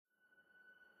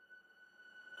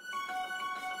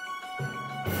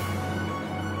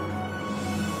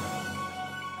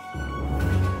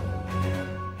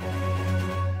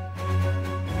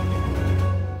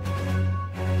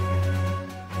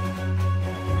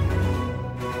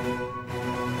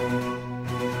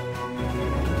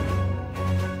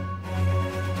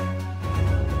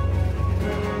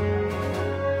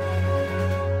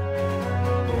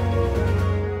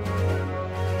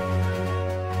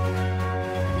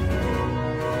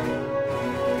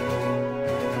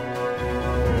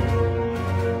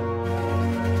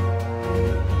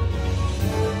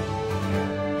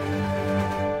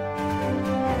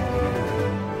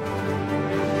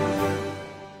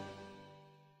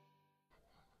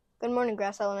Good morning,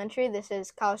 Grass Elementary. This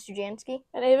is Kyle Stujanski.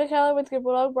 And Ava Keller with Good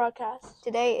Bulldog Broadcast.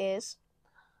 Today is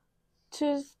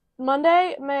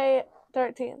Monday, May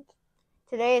 13th.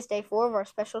 Today is day 4 of our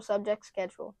special subject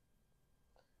schedule.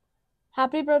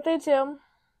 Happy birthday to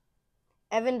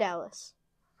Evan Dallas.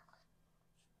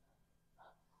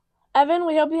 Evan,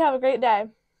 we hope you have a great day.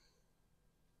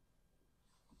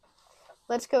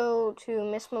 Let's go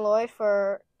to Miss Malloy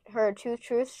for her 2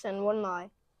 truths and 1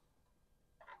 lie.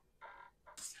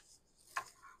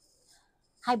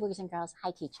 Hi, boys and girls. Hi,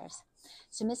 teachers.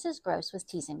 So Mrs. Gross was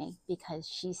teasing me because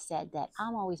she said that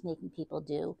I'm always making people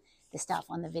do the stuff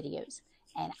on the videos,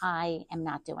 and I am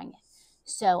not doing it.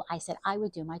 So I said I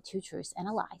would do my 2 truths and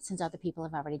a lie since other people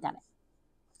have already done it.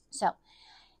 So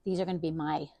these are going to be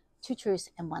my 2 truths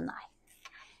and 1 lie.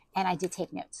 And I did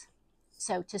take notes.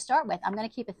 So to start with, I'm going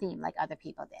to keep a theme like other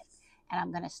people did. And I'm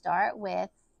going to start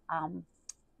with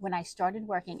when I started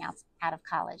working out of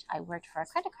college, I worked for a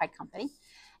credit card company.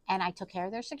 And I took care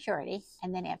of their security.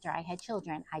 And then after I had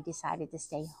children, I decided to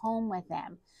stay home with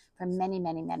them for many,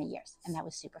 many, many years. And that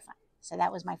was super fun. So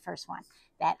that was my first one,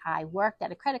 that I worked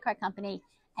at a credit card company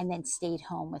and then stayed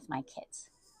home with my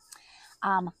kids.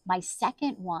 My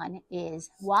second one is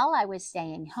while I was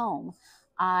staying home,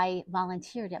 I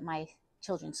volunteered at my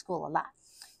children's school a lot.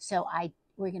 So I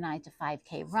organized a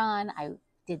 5K run. I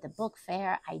did the book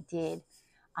fair. I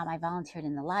volunteered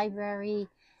in the library,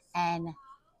 and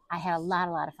I had a lot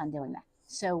of fun doing that.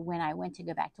 So when I went to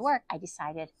go back to work, I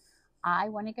decided I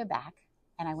want to go back,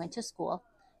 and I went to school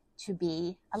to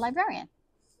be a librarian.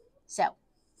 So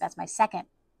that's my second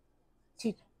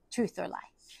truth or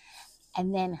lie.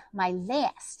 And then my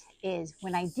last is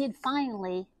when I did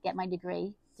finally get my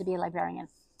degree to be a librarian,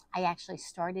 I actually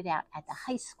started out at the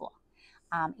high school.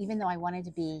 Even though I wanted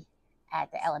to be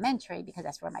at the elementary because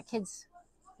that's where my kids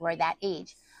were that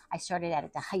age, I started out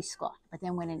at the high school. But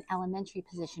then when an elementary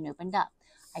position opened up,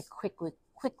 I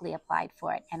quickly applied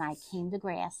for it, and I came to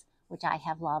Grass, which I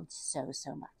have loved so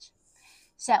much.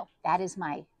 So that is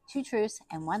my 2 truths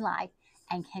and 1 lie.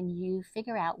 And can you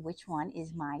figure out which one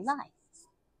is my lie?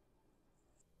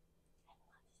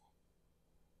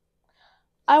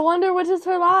 I wonder which is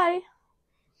her lie.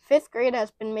 5th grade has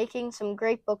been making some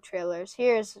great book trailers.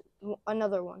 Here's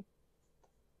another one.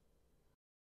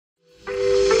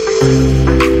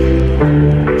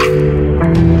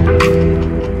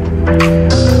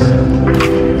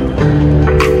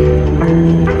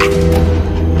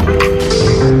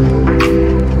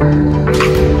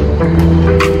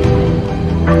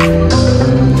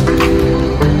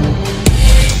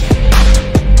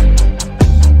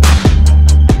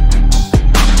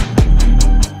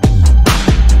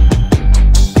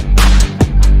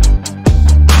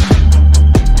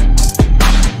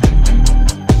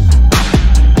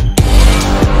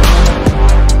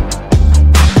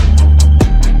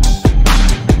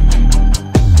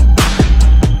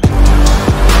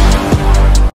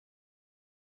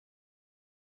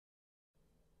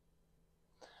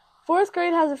 Fourth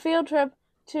grade has a field trip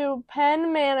to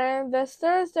Penn Manor this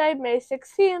Thursday, May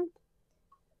 16th.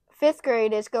 5th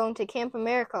grade is going to Camp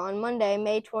America on Monday,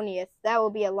 May 20th. That will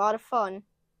be a lot of fun.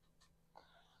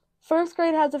 First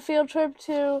grade has a field trip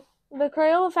to the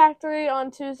Crayola Factory on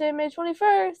Tuesday, May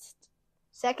 21st.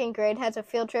 2nd grade has a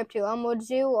field trip to Elmwood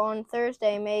Zoo on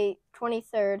Thursday, May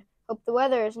 23rd. Hope the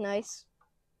weather is nice.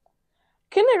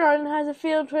 Kindergarten has a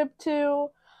field trip to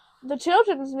the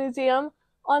Children's Museum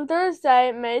on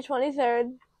Thursday, May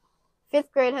 23rd.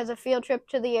 5th grade has a field trip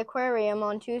to the aquarium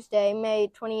on Tuesday, May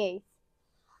 28th.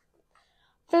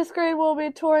 5th grade will be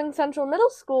touring Central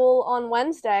Middle School on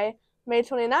Wednesday, May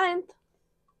 29th.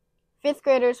 5th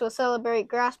graders will celebrate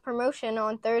Grass promotion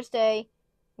on Thursday,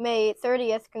 May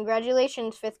 30th.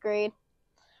 Congratulations, 5th grade.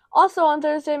 Also on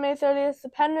Thursday, May 30th, the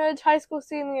Penridge High School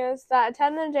seniors that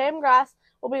attend the JM Grass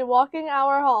will be walking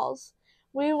our halls.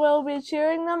 We will be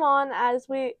cheering them on as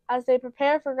they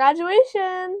prepare for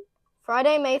graduation.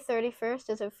 Friday, May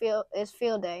 31st is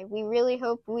field day. We really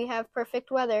hope we have perfect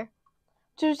weather.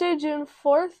 Tuesday, June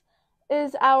 4th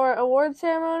is our award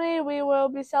ceremony. We will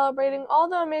be celebrating all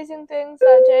the amazing things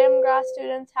that JM Grass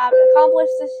students have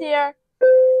accomplished this year.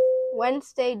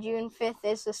 Wednesday, June 5th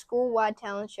is the school-wide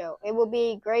talent show. It will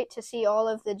be great to see all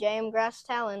of the JM Grass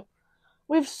talent.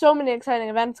 We have so many exciting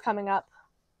events coming up.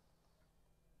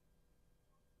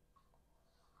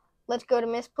 Let's go to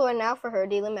Miss Ploy now for her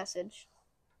daily message.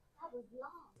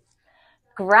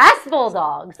 Grass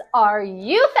Bulldogs, are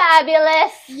you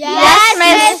fabulous? Yes,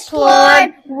 Miss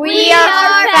Ford, we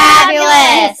are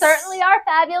fabulous. You certainly are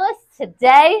fabulous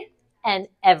today and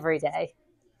every day.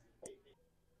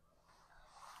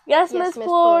 Yes, Miss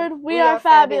Ford, we are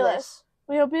fabulous.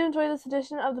 We hope you enjoy this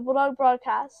edition of the Bulldog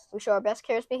Broadcast. We show our best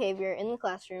Cares behavior in the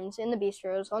classrooms, in the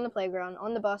bistros, on the playground,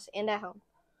 on the bus, and at home.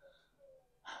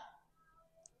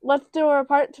 Let's do our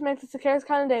part to make this a Cares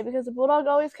kind of day, because the Bulldog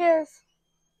always cares.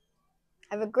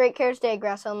 Have a great Cares Day,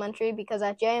 Grass Elementary, because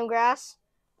at JM Grass,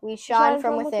 we shine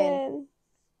from within.